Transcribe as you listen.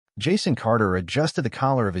Jason Carter adjusted the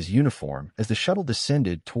collar of his uniform as the shuttle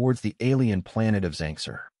descended towards the alien planet of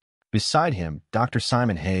Xanxer. Beside him, Dr.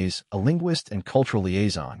 Simon Hayes, a linguist and cultural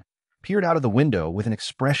liaison, peered out of the window with an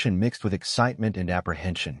expression mixed with excitement and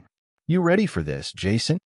apprehension. "You ready for this,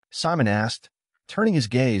 Jason?" Simon asked, turning his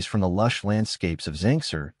gaze from the lush landscapes of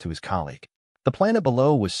Xanxer to his colleague. The planet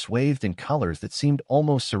below was swathed in colors that seemed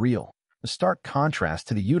almost surreal, a stark contrast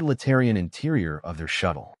to the utilitarian interior of their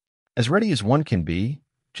shuttle. "As ready as one can be,"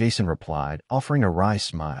 Jason replied, offering a wry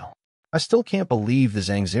smile. "I still can't believe the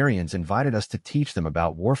Xanxerians invited us to teach them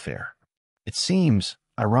about warfare. It seems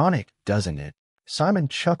ironic, doesn't it?" Simon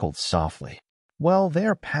chuckled softly. "Well,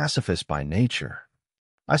 they're pacifists by nature.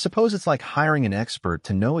 I suppose it's like hiring an expert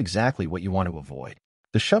to know exactly what you want to avoid."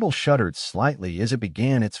 The shuttle shuddered slightly as it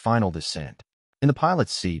began its final descent. In the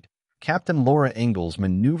pilot's seat, Captain Laura Ingalls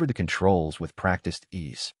maneuvered the controls with practiced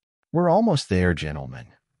ease. "We're almost there,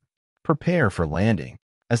 gentlemen. Prepare for landing."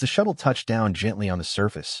 As the shuttle touched down gently on the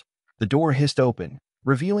surface, the door hissed open,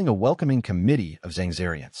 revealing a welcoming committee of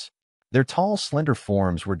Xanxerians. Their tall, slender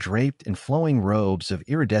forms were draped in flowing robes of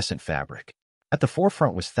iridescent fabric. At the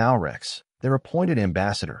forefront was Thalrex, their appointed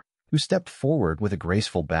ambassador, who stepped forward with a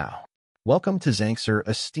graceful bow. "Welcome to Xanxer,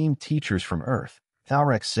 esteemed teachers from Earth,"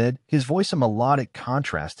 Thalrex said, his voice a melodic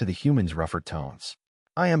contrast to the humans' rougher tones.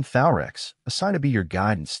 "I am Thalrex, assigned to be your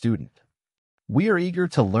guide and student. We are eager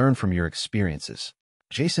to learn from your experiences."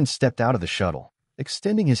 Jason stepped out of the shuttle,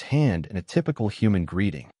 extending his hand in a typical human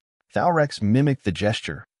greeting. Thalrex mimicked the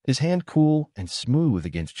gesture, his hand cool and smooth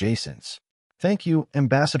against Jason's. "Thank you,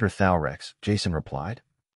 Ambassador Thalrex," Jason replied.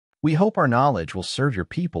 "We hope our knowledge will serve your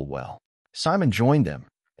people well." Simon joined them,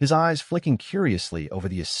 his eyes flicking curiously over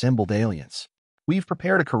the assembled aliens. "We've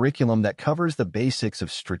prepared a curriculum that covers the basics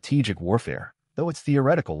of strategic warfare, though it's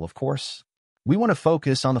theoretical, of course. We want to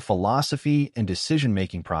focus on the philosophy and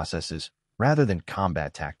decision-making processes rather than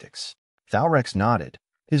combat tactics." Thalrex nodded,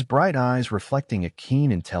 his bright eyes reflecting a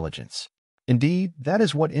keen intelligence. "Indeed, that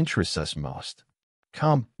is what interests us most.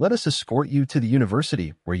 Come, let us escort you to the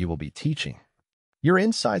university where you will be teaching. Your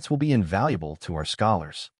insights will be invaluable to our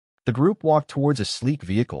scholars." The group walked towards a sleek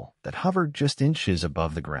vehicle that hovered just inches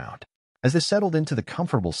above the ground. As they settled into the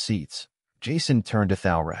comfortable seats, Jason turned to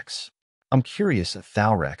Thalrex. "I'm curious,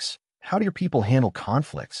 Thalrex, how do your people handle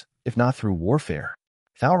conflicts, if not through warfare?"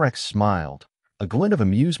 Thalrex smiled, a glint of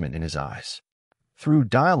amusement in his eyes. "Through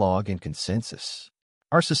dialogue and consensus.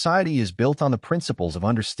 Our society is built on the principles of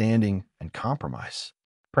understanding and compromise.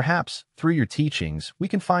 Perhaps, through your teachings, we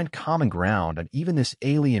can find common ground on even this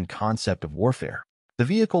alien concept of warfare." The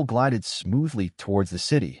vehicle glided smoothly towards the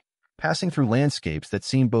city, passing through landscapes that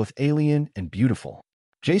seemed both alien and beautiful.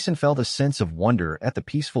 Jason felt a sense of wonder at the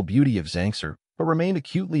peaceful beauty of Xanxer, but remained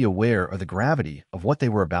acutely aware of the gravity of what they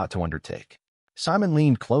were about to undertake. Simon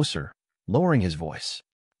leaned closer, lowering his voice.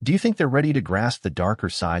 "Do you think they're ready to grasp the darker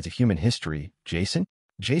sides of human history, Jason?"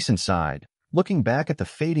 Jason sighed, looking back at the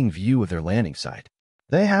fading view of their landing site.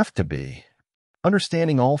 "They have to be.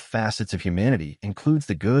 Understanding all facets of humanity includes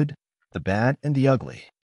the good, the bad, and the ugly.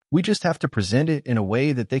 We just have to present it in a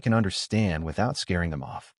way that they can understand without scaring them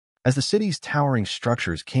off." As the city's towering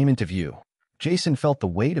structures came into view, Jason felt the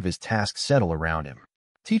weight of his task settle around him.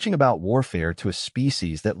 Teaching about warfare to a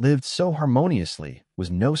species that lived so harmoniously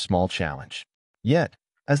was no small challenge. Yet,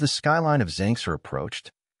 as the skyline of Xanxer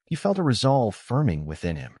approached, he felt a resolve firming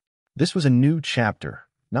within him. This was a new chapter,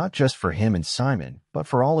 not just for him and Simon, but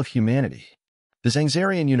for all of humanity. The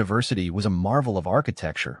Xanxerian University was a marvel of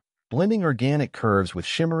architecture, blending organic curves with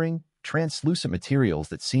shimmering, translucent materials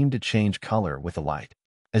that seemed to change color with the light.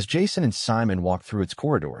 As Jason and Simon walked through its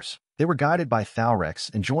corridors, they were guided by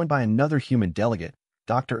Thalrex and joined by another human delegate,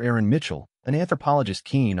 Dr. Aaron Mitchell, an anthropologist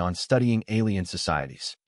keen on studying alien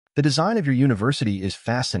societies. "The design of your university is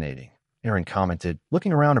fascinating," Aaron commented,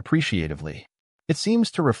 looking around appreciatively. "It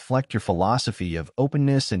seems to reflect your philosophy of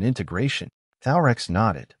openness and integration." Thalrex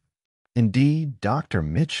nodded. "Indeed, Dr.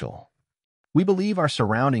 Mitchell. We believe our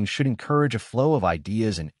surroundings should encourage a flow of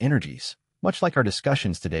ideas and energies, much like our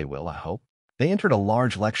discussions today will, I hope." They entered a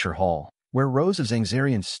large lecture hall, where rows of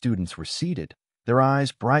Xanxerian students were seated, their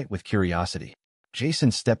eyes bright with curiosity.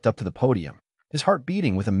 Jason stepped up to the podium, his heart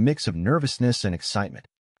beating with a mix of nervousness and excitement.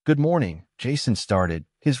 "Good morning," Jason started,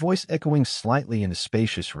 his voice echoing slightly in the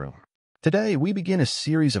spacious room. "Today, we begin a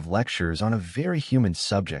series of lectures on a very human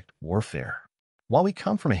subject, warfare. While we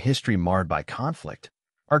come from a history marred by conflict,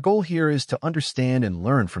 our goal here is to understand and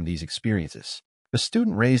learn from these experiences." The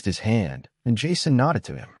student raised his hand, and Jason nodded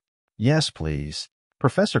to him. "Yes, please.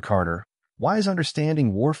 Professor Carter, why is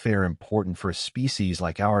understanding warfare important for a species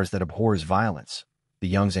like ours that abhors violence?" the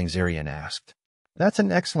young Xanxerian asked. "That's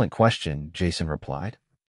an excellent question," Jason replied.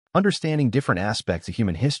 Understanding different aspects of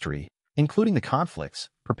human history, including the conflicts,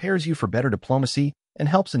 prepares you for better diplomacy and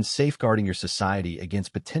helps in safeguarding your society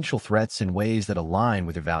against potential threats in ways that align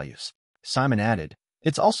with your values. Simon added,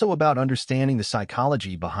 it's also about understanding the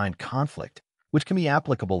psychology behind conflict, which can be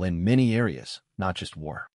applicable in many areas, not just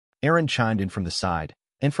war. Aaron chimed in from the side,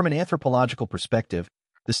 and from an anthropological perspective,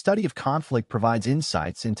 the study of conflict provides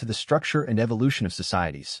insights into the structure and evolution of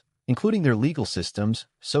societies, including their legal systems,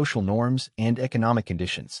 social norms, and economic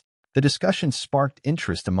conditions. The discussion sparked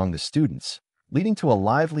interest among the students, leading to a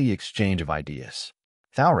lively exchange of ideas.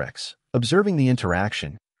 Thaurex, observing the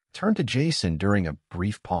interaction, turned to Jason during a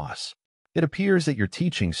brief pause. It appears that your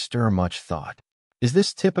teachings stir much thought. Is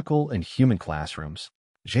this typical in human classrooms?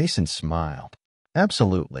 Jason smiled.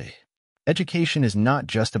 Absolutely. Education is not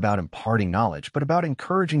just about imparting knowledge, but about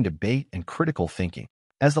encouraging debate and critical thinking.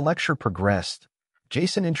 As the lecture progressed,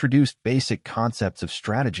 Jason introduced basic concepts of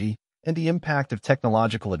strategy and the impact of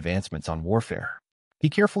technological advancements on warfare. He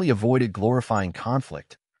carefully avoided glorifying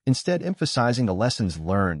conflict, instead emphasizing the lessons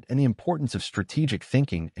learned and the importance of strategic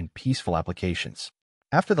thinking and peaceful applications.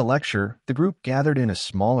 After the lecture, the group gathered in a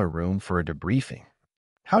smaller room for a debriefing.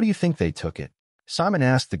 How do you think they took it? Simon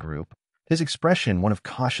asked the group, his expression one of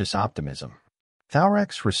cautious optimism.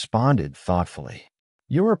 Thaurex responded thoughtfully.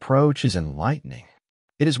 Your approach is enlightening.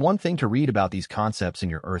 It is one thing to read about these concepts in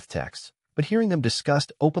your Earth texts, but hearing them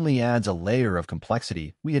discussed openly adds a layer of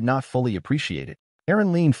complexity we had not fully appreciated.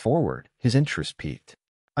 Aaron leaned forward, his interest piqued.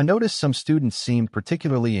 I noticed some students seemed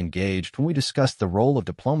particularly engaged when we discussed the role of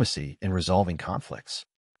diplomacy in resolving conflicts.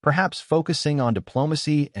 Perhaps focusing on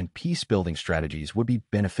diplomacy and peace-building strategies would be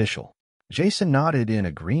beneficial. Jason nodded in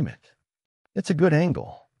agreement. It's a good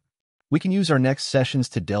angle. We can use our next sessions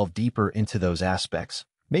to delve deeper into those aspects,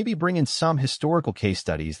 maybe bring in some historical case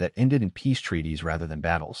studies that ended in peace treaties rather than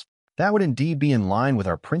battles. That would indeed be in line with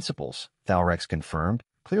our principles, Thaurex confirmed,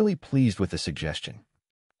 clearly pleased with the suggestion.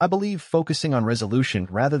 I believe focusing on resolution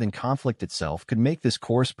rather than conflict itself could make this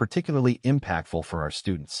course particularly impactful for our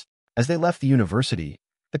students. As they left the university,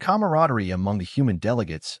 the camaraderie among the human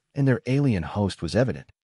delegates and their alien host was evident.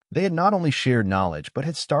 They had not only shared knowledge but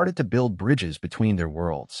had started to build bridges between their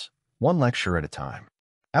worlds, one lecture at a time.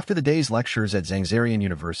 After the day's lectures at Zangzarian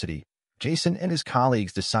University, Jason and his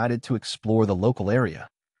colleagues decided to explore the local area,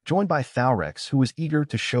 joined by Thaurex, who was eager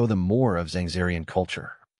to show them more of Zangzarian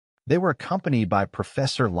culture. They were accompanied by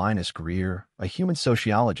Professor Linus Greer, a human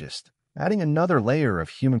sociologist, adding another layer of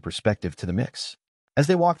human perspective to the mix. As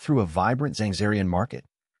they walked through a vibrant Zangzarian market,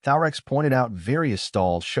 Thaurex pointed out various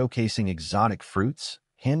stalls showcasing exotic fruits,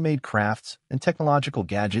 handmade crafts, and technological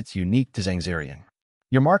gadgets unique to Zangzarian.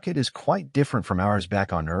 Your market is quite different from ours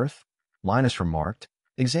back on Earth, Linus remarked,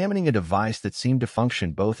 examining a device that seemed to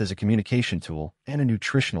function both as a communication tool and a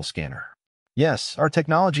nutritional scanner. Yes, our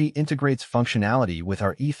technology integrates functionality with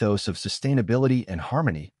our ethos of sustainability and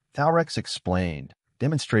harmony, Thaurex explained,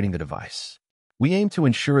 demonstrating the device. We aim to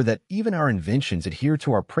ensure that even our inventions adhere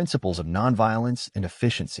to our principles of nonviolence and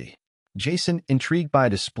efficiency. Jason, intrigued by a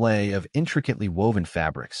display of intricately woven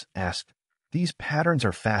fabrics, asked, These patterns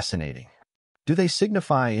are fascinating. Do they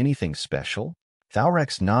signify anything special?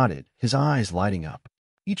 Thaurex nodded, his eyes lighting up.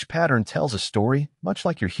 Each pattern tells a story, much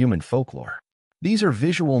like your human folklore. These are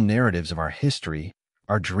visual narratives of our history,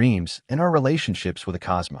 our dreams, and our relationships with the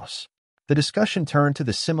cosmos. The discussion turned to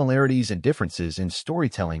the similarities and differences in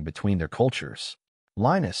storytelling between their cultures.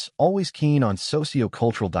 Linus, always keen on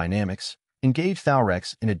socio-cultural dynamics, engaged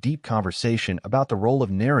Thaurex in a deep conversation about the role of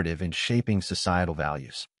narrative in shaping societal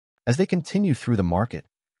values. As they continued through the market,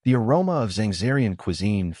 the aroma of Zangzarian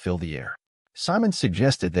cuisine filled the air. Simon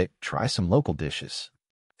suggested they try some local dishes.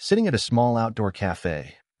 Sitting at a small outdoor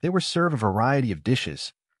cafe, they were served a variety of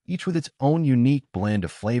dishes, each with its own unique blend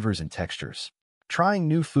of flavors and textures. Trying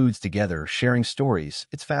new foods together, sharing stories,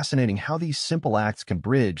 it's fascinating how these simple acts can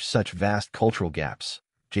bridge such vast cultural gaps,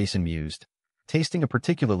 Jason mused, tasting a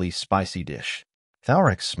particularly spicy dish.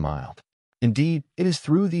 Thaurex smiled. Indeed, it is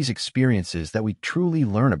through these experiences that we truly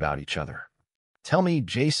learn about each other. Tell me,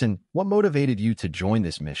 Jason, what motivated you to join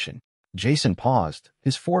this mission? Jason paused,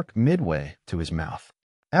 his fork midway to his mouth.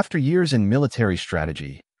 After years in military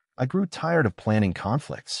strategy, I grew tired of planning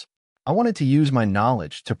conflicts. I wanted to use my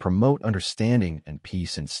knowledge to promote understanding and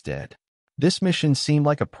peace instead. This mission seemed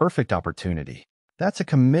like a perfect opportunity. That's a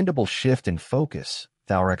commendable shift in focus,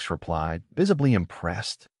 Thaurex replied, visibly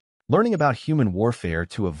impressed. Learning about human warfare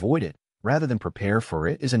to avoid it rather than prepare for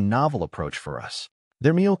it is a novel approach for us.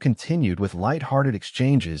 Their meal continued with light-hearted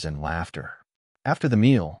exchanges and laughter. After the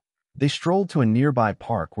meal, they strolled to a nearby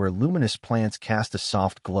park where luminous plants cast a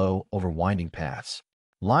soft glow over winding paths.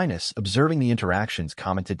 Linus, observing the interactions,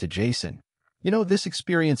 commented to Jason, This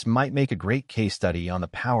experience might make a great case study on the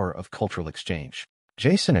power of cultural exchange.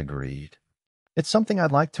 Jason agreed. It's something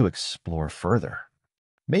I'd like to explore further.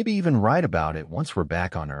 Maybe even write about it once we're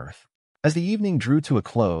back on Earth. As the evening drew to a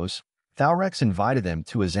close, Thalrex invited them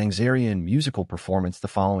to a Zangzarian musical performance the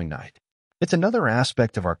following night. It's another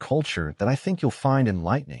aspect of our culture that I think you'll find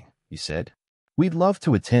enlightening, he said. We'd love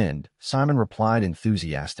to attend, Simon replied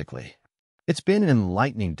enthusiastically. It's been an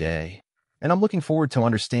enlightening day, and I'm looking forward to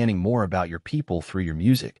understanding more about your people through your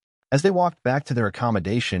music. As they walked back to their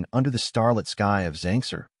accommodation under the starlit sky of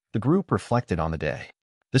Zangser, the group reflected on the day.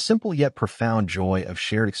 The simple yet profound joy of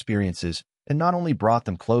shared experiences had not only brought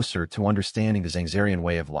them closer to understanding the Zangzarian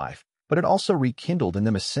way of life, but it also rekindled in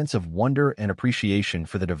them a sense of wonder and appreciation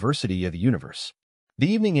for the diversity of the universe. The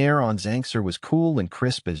evening air on Zangser was cool and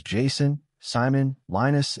crisp as Jason, Simon,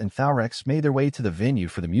 Linus, and Thalrex made their way to the venue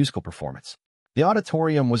for the musical performance. The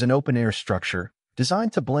auditorium was an open-air structure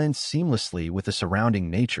designed to blend seamlessly with the surrounding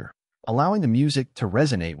nature, allowing the music to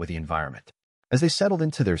resonate with the environment. As they settled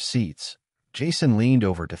into their seats, Jason leaned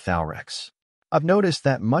over to Thalrex. I've noticed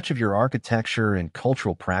that much of your architecture and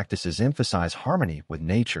cultural practices emphasize harmony with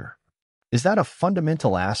nature. Is that a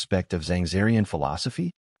fundamental aspect of Zangzarian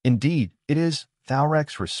philosophy? Indeed, it is,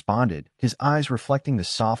 Thalrex responded, his eyes reflecting the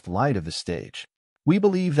soft light of the stage. We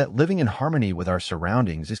believe that living in harmony with our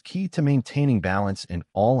surroundings is key to maintaining balance in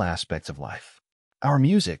all aspects of life. Our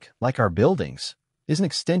music, like our buildings, is an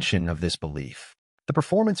extension of this belief. The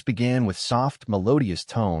performance began with soft, melodious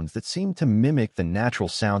tones that seemed to mimic the natural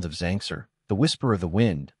sounds of Zangser, the whisper of the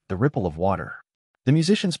wind, the ripple of water. The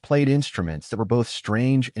musicians played instruments that were both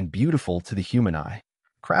strange and beautiful to the human eye,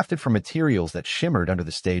 crafted from materials that shimmered under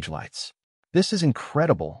the stage lights. This is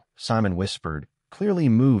incredible, Simon whispered, clearly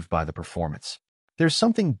moved by the performance. There's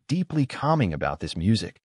something deeply calming about this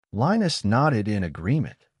music. Linus nodded in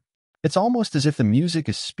agreement. It's almost as if the music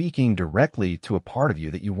is speaking directly to a part of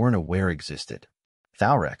you that you weren't aware existed.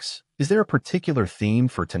 Thalrex, is there a particular theme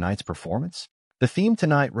for tonight's performance? The theme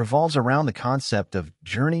tonight revolves around the concept of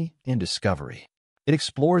journey and discovery. It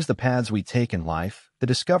explores the paths we take in life, the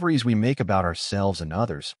discoveries we make about ourselves and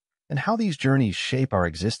others, and how these journeys shape our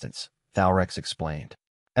existence, Thalrex explained.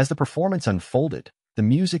 As the performance unfolded, the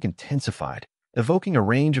music intensified, evoking a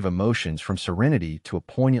range of emotions from serenity to a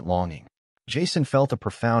poignant longing. Jason felt a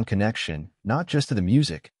profound connection, not just to the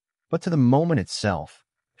music, but to the moment itself,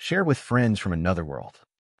 shared with friends from another world.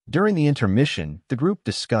 During the intermission, the group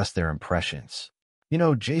discussed their impressions.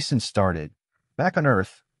 Jason started, back on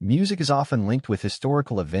Earth, music is often linked with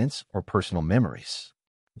historical events or personal memories.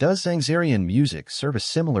 Does Zangzarian music serve a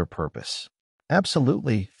similar purpose?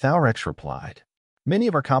 Absolutely, Thalrex replied. Many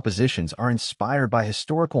of our compositions are inspired by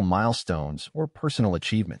historical milestones or personal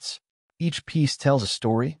achievements. Each piece tells a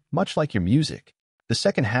story, much like your music. The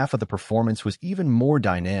second half of the performance was even more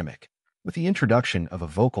dynamic, with the introduction of a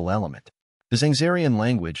vocal element. The Zangzarian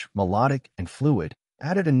language, melodic and fluid,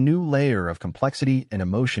 added a new layer of complexity and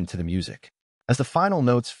emotion to the music. As the final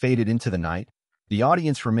notes faded into the night, the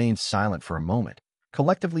audience remained silent for a moment,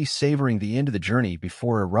 collectively savoring the end of the journey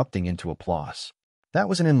before erupting into applause. That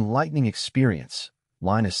was an enlightening experience,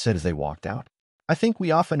 Linus said as they walked out. I think we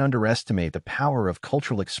often underestimate the power of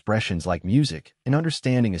cultural expressions like music in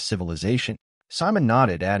understanding a civilization. Simon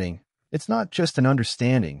nodded, adding, it's not just an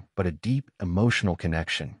understanding, but a deep emotional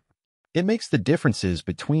connection. It makes the differences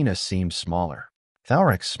between us seem smaller.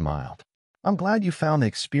 Thalrex smiled. I'm glad you found the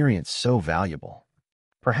experience so valuable.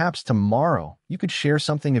 Perhaps tomorrow you could share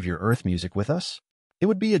something of your Earth music with us? It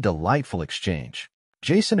would be a delightful exchange.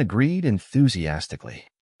 Jason agreed enthusiastically.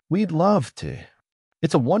 We'd love to.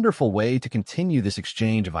 It's a wonderful way to continue this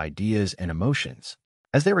exchange of ideas and emotions.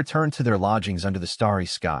 As they returned to their lodgings under the starry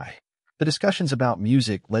sky, the discussions about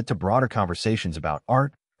music led to broader conversations about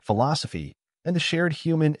art, philosophy, and the shared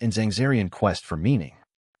human and Zangzarian quest for meaning.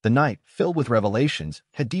 The night, filled with revelations,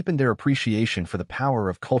 had deepened their appreciation for the power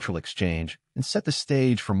of cultural exchange and set the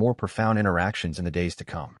stage for more profound interactions in the days to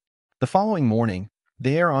come. The following morning,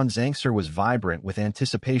 the air on Zangser was vibrant with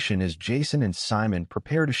anticipation as Jason and Simon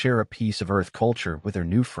prepared to share a piece of Earth culture with their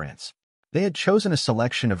new friends. They had chosen a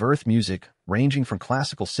selection of Earth music ranging from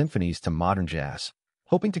classical symphonies to modern jazz,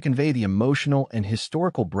 hoping to convey the emotional and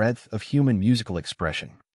historical breadth of human musical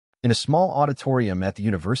expression. In a small auditorium at the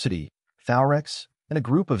university, Thalrex and a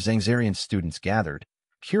group of Zangzarian students gathered,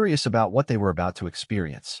 curious about what they were about to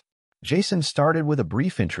experience. Jason started with a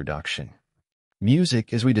brief introduction.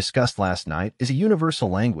 Music, as we discussed last night, is a universal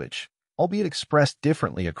language, albeit expressed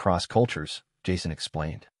differently across cultures, Jason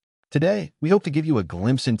explained. Today, we hope to give you a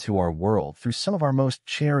glimpse into our world through some of our most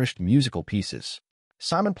cherished musical pieces.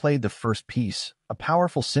 Simon played the first piece, a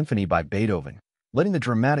powerful symphony by Beethoven, letting the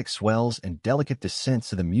dramatic swells and delicate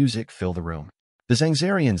descents of the music fill the room. The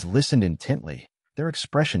Zangzarians listened intently, their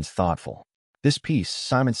expressions thoughtful. This piece,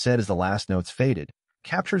 Simon said as the last notes faded,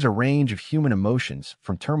 captures a range of human emotions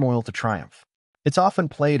from turmoil to triumph. It's often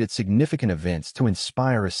played at significant events to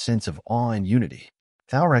inspire a sense of awe and unity.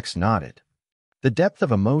 Thalrex nodded. The depth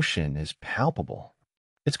of emotion is palpable.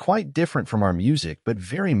 It's quite different from our music, but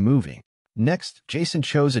very moving. Next, Jason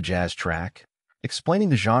chose a jazz track, explaining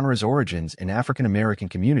the genre's origins in African American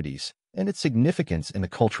communities and its significance in the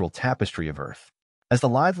cultural tapestry of Earth. As the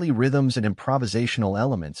lively rhythms and improvisational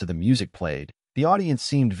elements of the music played, the audience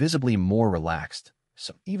seemed visibly more relaxed,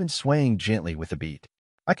 some even swaying gently with the beat.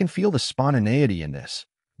 "I can feel the spontaneity in this,"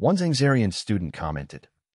 one Zangzarian student commented.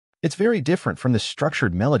 "It's very different from the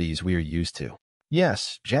structured melodies we are used to."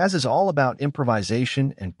 "Yes, jazz is all about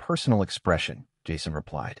improvisation and personal expression," Jason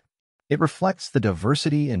replied. "It reflects the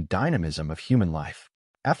diversity and dynamism of human life."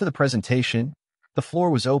 After the presentation, the floor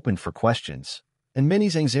was open for questions, and many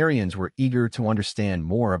Zangzarians were eager to understand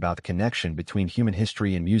more about the connection between human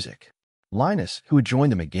history and music. Linus, who had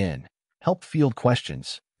joined them again, helped field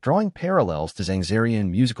questions, drawing parallels to Zangzarian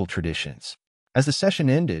musical traditions. As the session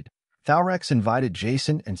ended, Thalrex invited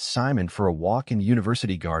Jason and Simon for a walk in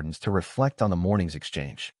university gardens to reflect on the morning's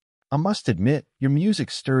exchange. "I must admit, your music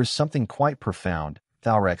stirs something quite profound,"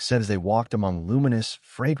 Thalrex said as they walked among luminous,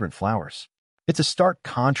 fragrant flowers. "It's a stark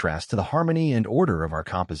contrast to the harmony and order of our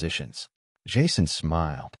compositions." Jason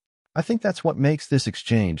smiled. "I think that's what makes this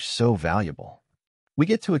exchange so valuable. We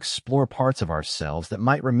get to explore parts of ourselves that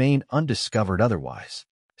might remain undiscovered otherwise."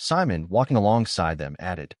 Simon, walking alongside them,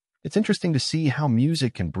 added, "It's interesting to see how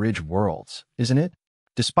music can bridge worlds, isn't it?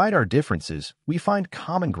 Despite our differences, we find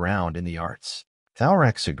common ground in the arts."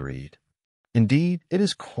 Thalrex agreed. "Indeed, it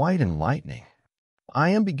is quite enlightening. I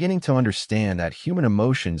am beginning to understand that human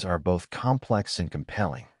emotions are both complex and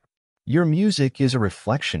compelling. Your music is a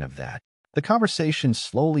reflection of that." The conversation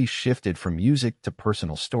slowly shifted from music to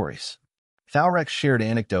personal stories. Thalrex shared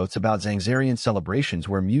anecdotes about Zangzarian celebrations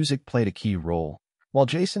where music played a key role, while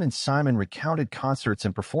Jason and Simon recounted concerts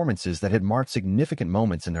and performances that had marked significant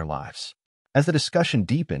moments in their lives. As the discussion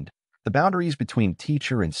deepened, the boundaries between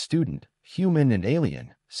teacher and student, human and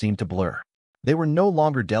alien, seemed to blur. They were no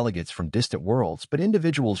longer delegates from distant worlds, but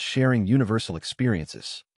individuals sharing universal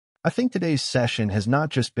experiences. "I think today's session has not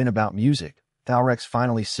just been about music," Thalrex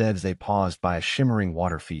finally said as they paused by a shimmering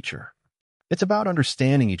water feature. "It's about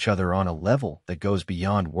understanding each other on a level that goes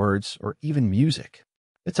beyond words or even music.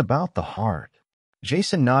 It's about the heart."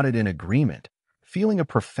 Jason nodded in agreement, feeling a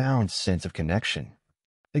profound sense of connection.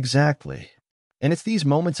 "Exactly. And it's these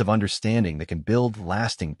moments of understanding that can build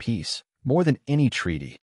lasting peace, more than any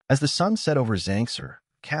treaty." As the sun set over Zangser,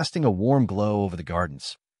 casting a warm glow over the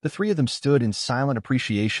gardens, the three of them stood in silent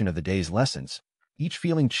appreciation of the day's lessons, each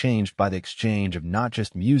feeling changed by the exchange of not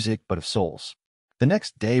just music but of souls. The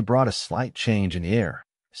next day brought a slight change in the air,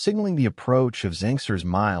 signaling the approach of Zangser's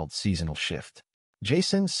mild seasonal shift.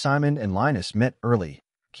 Jason, Simon, and Linus met early,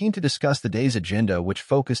 keen to discuss the day's agenda, which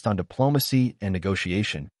focused on diplomacy and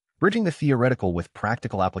negotiation, bridging the theoretical with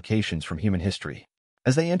practical applications from human history.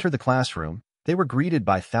 As they entered the classroom, they were greeted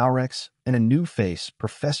by Thalrex and a new face,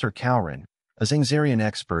 Professor Cowrin, a Zangzarian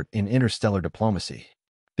expert in interstellar diplomacy.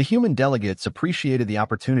 The human delegates appreciated the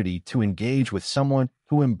opportunity to engage with someone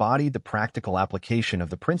who embodied the practical application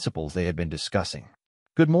of the principles they had been discussing.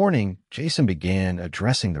 "Good morning," Jason began,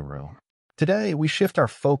 addressing the room. "Today, we shift our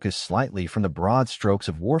focus slightly from the broad strokes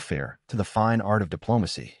of warfare to the fine art of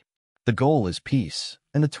diplomacy. The goal is peace,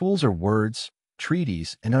 and the tools are words,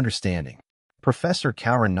 treaties, and understanding." Professor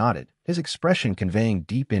Cowrin nodded, his expression conveying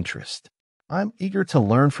deep interest. "I'm eager to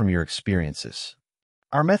learn from your experiences.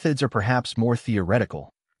 Our methods are perhaps more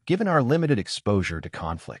theoretical, given our limited exposure to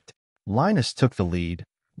conflict." Linus took the lead,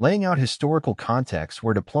 laying out historical context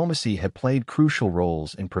where diplomacy had played crucial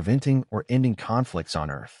roles in preventing or ending conflicts on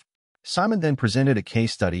Earth. Simon then presented a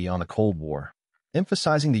case study on the Cold War,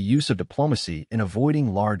 emphasizing the use of diplomacy in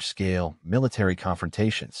avoiding large-scale military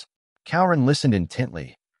confrontations. Cowrin listened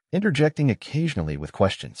intently, interjecting occasionally with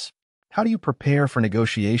questions. "How do you prepare for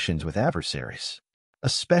negotiations with adversaries,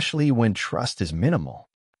 especially when trust is minimal?"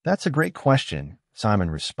 "That's a great question," Simon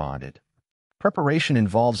responded. "Preparation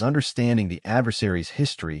involves understanding the adversary's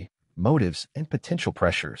history, motives, and potential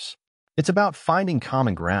pressures. It's about finding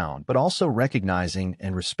common ground, but also recognizing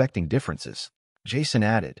and respecting differences," Jason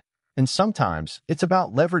added. "And sometimes it's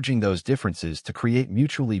about leveraging those differences to create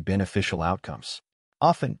mutually beneficial outcomes.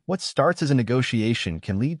 Often, what starts as a negotiation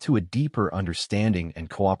can lead to a deeper understanding and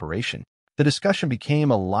cooperation." The discussion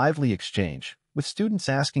became a lively exchange, with students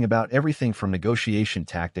asking about everything from negotiation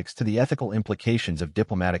tactics to the ethical implications of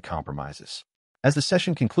diplomatic compromises. As the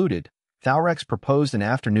session concluded, Thalrex proposed an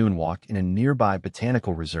afternoon walk in a nearby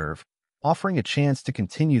botanical reserve, offering a chance to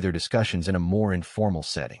continue their discussions in a more informal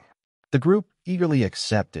setting. The group eagerly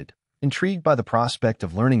accepted, intrigued by the prospect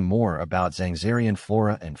of learning more about Zangzerian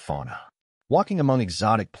flora and fauna. Walking among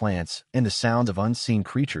exotic plants and the sounds of unseen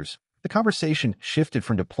creatures, the conversation shifted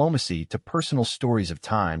from diplomacy to personal stories of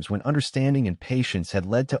times when understanding and patience had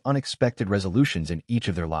led to unexpected resolutions in each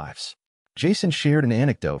of their lives. Jason shared an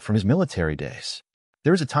anecdote from his military days.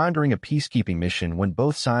 There was a time during a peacekeeping mission when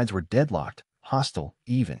both sides were deadlocked, hostile,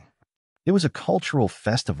 even. It was a cultural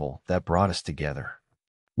festival that brought us together.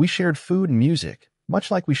 We shared food and music, much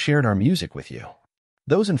like we shared our music with you.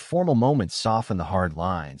 Those informal moments softened the hard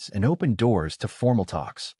lines and opened doors to formal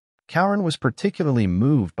talks. Kauren was particularly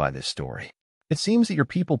moved by this story. It seems that your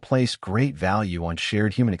people place great value on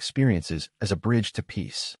shared human experiences as a bridge to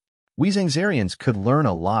peace. We Zangzerians could learn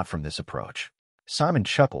a lot from this approach. Simon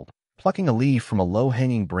chuckled, plucking a leaf from a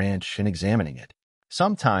low-hanging branch and examining it.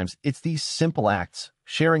 Sometimes it's these simple acts,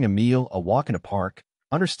 sharing a meal, a walk in a park,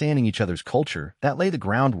 understanding each other's culture, that lay the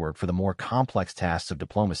groundwork for the more complex tasks of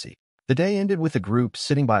diplomacy. The day ended with the group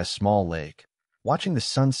sitting by a small lake, watching the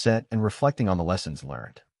sunset and reflecting on the lessons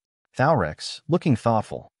learned. Thalrex, looking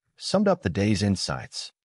thoughtful, summed up the day's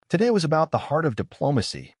insights. Today was about the heart of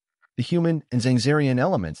diplomacy, the human and Zangzerian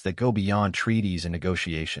elements that go beyond treaties and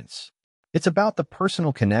negotiations. It's about the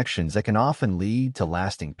personal connections that can often lead to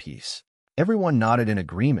lasting peace. Everyone nodded in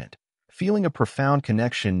agreement, feeling a profound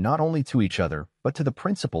connection not only to each other, but to the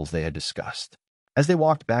principles they had discussed. As they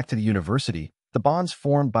walked back to the university, the bonds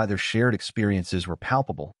formed by their shared experiences were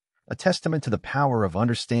palpable, a testament to the power of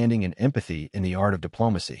understanding and empathy in the art of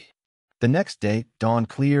diplomacy. The next day dawned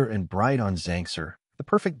clear and bright on Zangser, the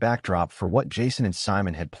perfect backdrop for what Jason and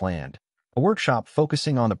Simon had planned, a workshop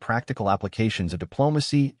focusing on the practical applications of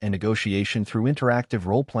diplomacy and negotiation through interactive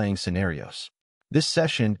role-playing scenarios. This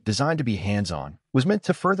session, designed to be hands-on, was meant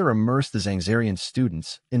to further immerse the Zangzerian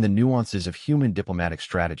students in the nuances of human diplomatic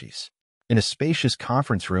strategies. In a spacious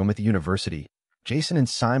conference room at the university, Jason and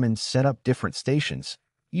Simon set up different stations,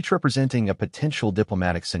 each representing a potential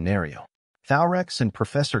diplomatic scenario. Thalrex and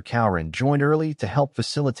Professor Kauren joined early to help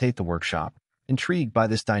facilitate the workshop, intrigued by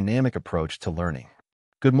this dynamic approach to learning.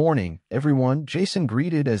 "Good morning, everyone," Jason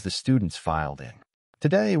greeted as the students filed in.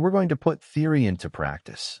 "Today, we're going to put theory into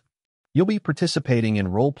practice. You'll be participating in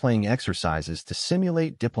role-playing exercises to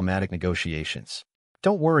simulate diplomatic negotiations.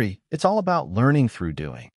 Don't worry, it's all about learning through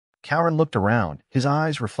doing." Kauren looked around, his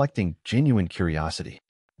eyes reflecting genuine curiosity.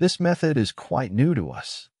 "This method is quite new to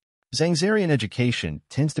us. Zangzerian education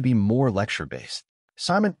tends to be more lecture-based."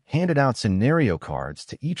 Simon handed out scenario cards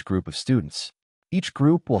to each group of students. Each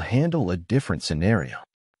group will handle a different scenario.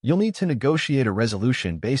 You'll need to negotiate a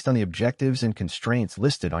resolution based on the objectives and constraints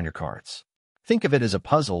listed on your cards. Think of it as a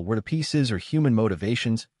puzzle where the pieces are human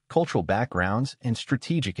motivations, cultural backgrounds, and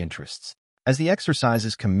strategic interests. As the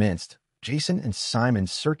exercises commenced, Jason and Simon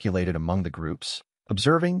circulated among the groups,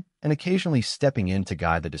 observing and occasionally stepping in to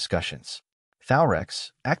guide the discussions.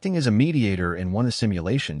 Thalrex, acting as a mediator in one of the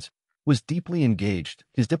simulations, was deeply engaged,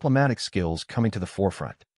 his diplomatic skills coming to the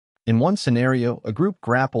forefront. In one scenario, a group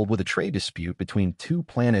grappled with a trade dispute between two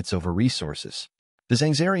planets over resources. The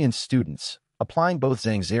Zangzerian students, applying both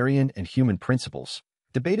Zangzerian and human principles,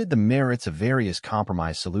 debated the merits of various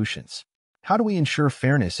compromise solutions. "How do we ensure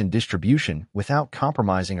fairness in distribution without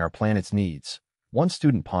compromising our planet's needs?" one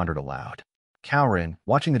student pondered aloud. Kauren,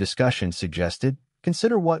 watching the discussion, suggested,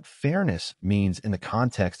 "Consider what fairness means in the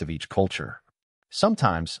context of each culture."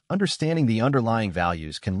 Sometimes, understanding the underlying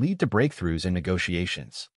values can lead to breakthroughs in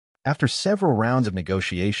negotiations. After several rounds of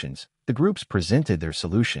negotiations, the groups presented their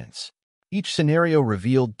solutions. Each scenario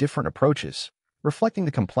revealed different approaches, reflecting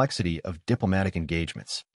the complexity of diplomatic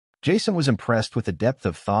engagements. Jason was impressed with the depth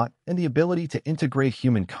of thought and the ability to integrate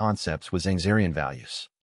human concepts with Zangzerian values.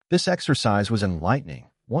 "This exercise was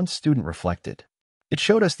enlightening," one student reflected. "It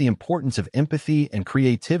showed us the importance of empathy and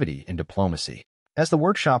creativity in diplomacy." As the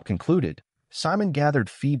workshop concluded, Simon gathered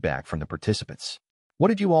feedback from the participants. "What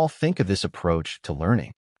did you all think of this approach to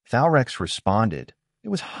learning?" Thalrex responded, "It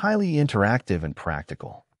was highly interactive and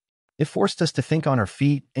practical. It forced us to think on our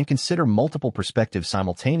feet and consider multiple perspectives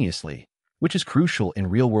simultaneously, which is crucial in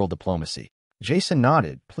real-world diplomacy." Jason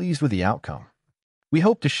nodded, pleased with the outcome. "We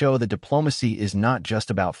hope to show that diplomacy is not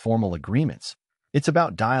just about formal agreements. It's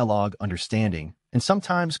about dialogue, understanding, and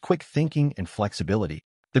sometimes quick thinking and flexibility."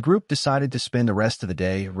 The group decided to spend the rest of the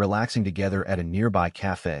day relaxing together at a nearby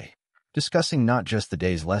cafe, discussing not just the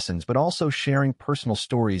day's lessons but also sharing personal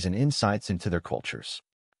stories and insights into their cultures.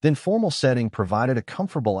 The informal setting provided a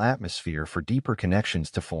comfortable atmosphere for deeper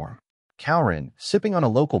connections to form. Kauren, sipping on a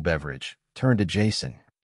local beverage, turned to Jason.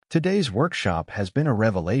 "Today's workshop has been a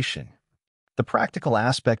revelation. The practical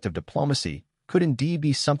aspect of diplomacy could indeed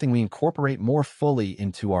be something we incorporate more fully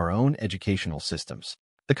into our own educational systems.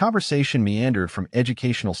 The conversation meandered from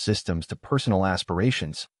educational systems to personal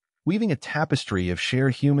aspirations, weaving a tapestry of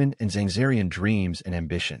shared human and Zangzerian dreams and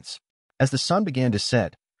ambitions. As the sun began to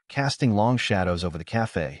set, casting long shadows over the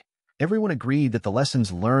cafe, everyone agreed that the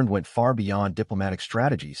lessons learned went far beyond diplomatic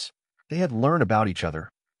strategies. They had learned about each other,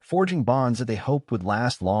 forging bonds that they hoped would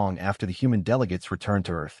last long after the human delegates returned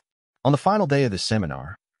to Earth. On the final day of the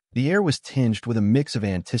seminar, the air was tinged with a mix of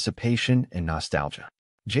anticipation and nostalgia.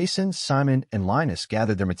 Jason, Simon, and Linus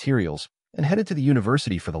gathered their materials and headed to the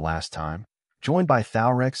university for the last time, joined by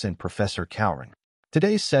Thalrex and Professor Cowran.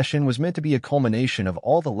 Today's session was meant to be a culmination of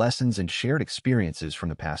all the lessons and shared experiences from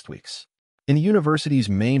the past weeks. In the university's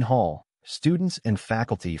main hall, students and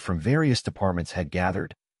faculty from various departments had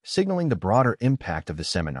gathered, signaling the broader impact of the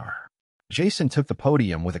seminar. Jason took the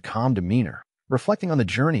podium with a calm demeanor, reflecting on the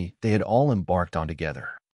journey they had all embarked on together.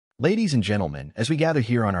 Ladies and gentlemen, as we gather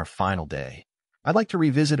here on our final day, I'd like to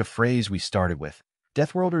revisit a phrase we started with.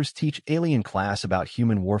 Deathworlders teach alien class about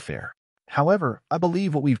human warfare. However, I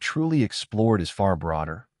believe what we've truly explored is far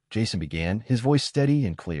broader, Jason began, his voice steady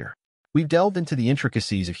and clear. We've delved into the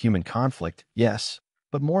intricacies of human conflict, yes,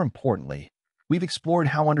 but more importantly, we've explored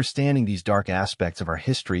how understanding these dark aspects of our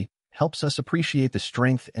history helps us appreciate the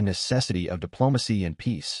strength and necessity of diplomacy and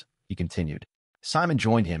peace, he continued. Simon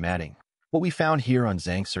joined him, adding, "What we found here on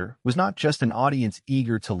Zangser was not just an audience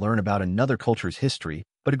eager to learn about another culture's history,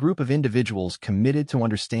 but a group of individuals committed to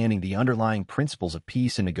understanding the underlying principles of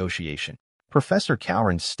peace and negotiation." Professor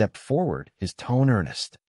Cowran stepped forward, his tone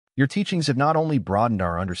earnest. "Your teachings have not only broadened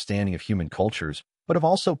our understanding of human cultures, but have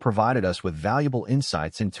also provided us with valuable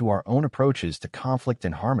insights into our own approaches to conflict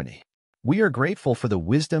and harmony. We are grateful for the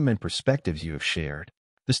wisdom and perspectives you have shared."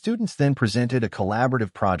 The students then presented a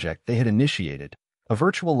collaborative project they had initiated, a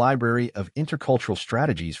virtual library of intercultural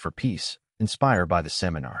strategies for peace, inspired by the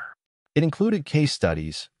seminar. It included case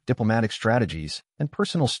studies, diplomatic strategies, and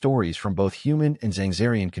personal stories from both human and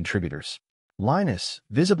Zangzerian contributors. Linus,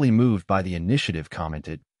 visibly moved by the initiative,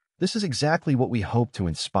 commented, "This is exactly what we hope to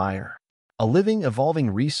inspire. A living,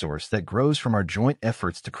 evolving resource that grows from our joint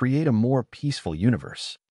efforts to create a more peaceful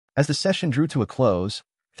universe." As the session drew to a close,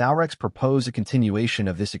 Thalrex proposed a continuation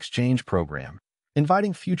of this exchange program,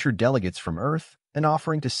 inviting future delegates from Earth and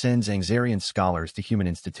offering to send Zangzerian scholars to human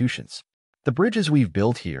institutions. "The bridges we've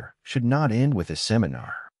built here should not end with a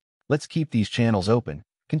seminar. Let's keep these channels open,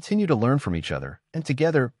 continue to learn from each other, and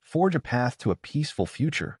together forge a path to a peaceful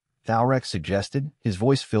future," Thalrex suggested, his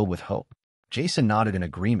voice filled with hope. Jason nodded in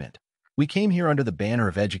agreement. "We came here under the banner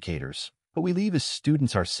of educators, but we leave as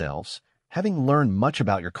students ourselves, having learned much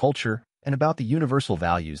about your culture and about the universal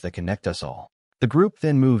values that connect us all." The group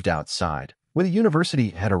then moved outside, where the university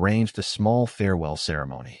had arranged a small farewell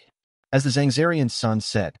ceremony. As the Zangzerian sun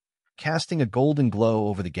set, casting a golden glow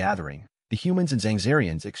over the gathering, the humans and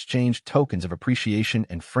Zangzerians exchanged tokens of appreciation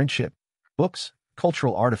and friendship, books,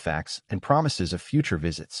 cultural artifacts, and promises of future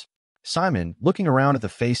visits. Simon, looking around at the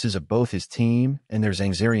faces of both his team and their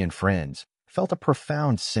Zangzerian friends, felt a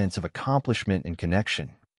profound sense of accomplishment and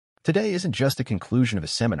connection. Today isn't just a conclusion of a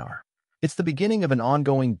seminar. It's the beginning of an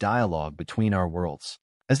ongoing dialogue between our worlds.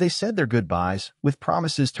 As they said their goodbyes, with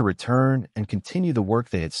promises to return and continue the work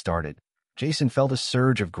they had started, Jason felt a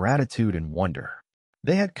surge of gratitude and wonder.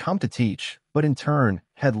 They had come to teach, but in turn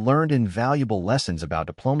had learned invaluable lessons about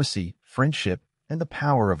diplomacy, friendship, and the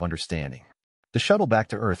power of understanding. The shuttle back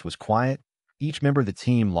to Earth was quiet, each member of the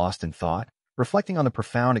team lost in thought, reflecting on the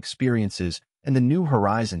profound experiences and the new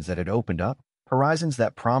horizons that had opened up, horizons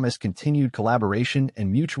that promised continued collaboration and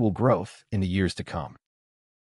mutual growth in the years to come.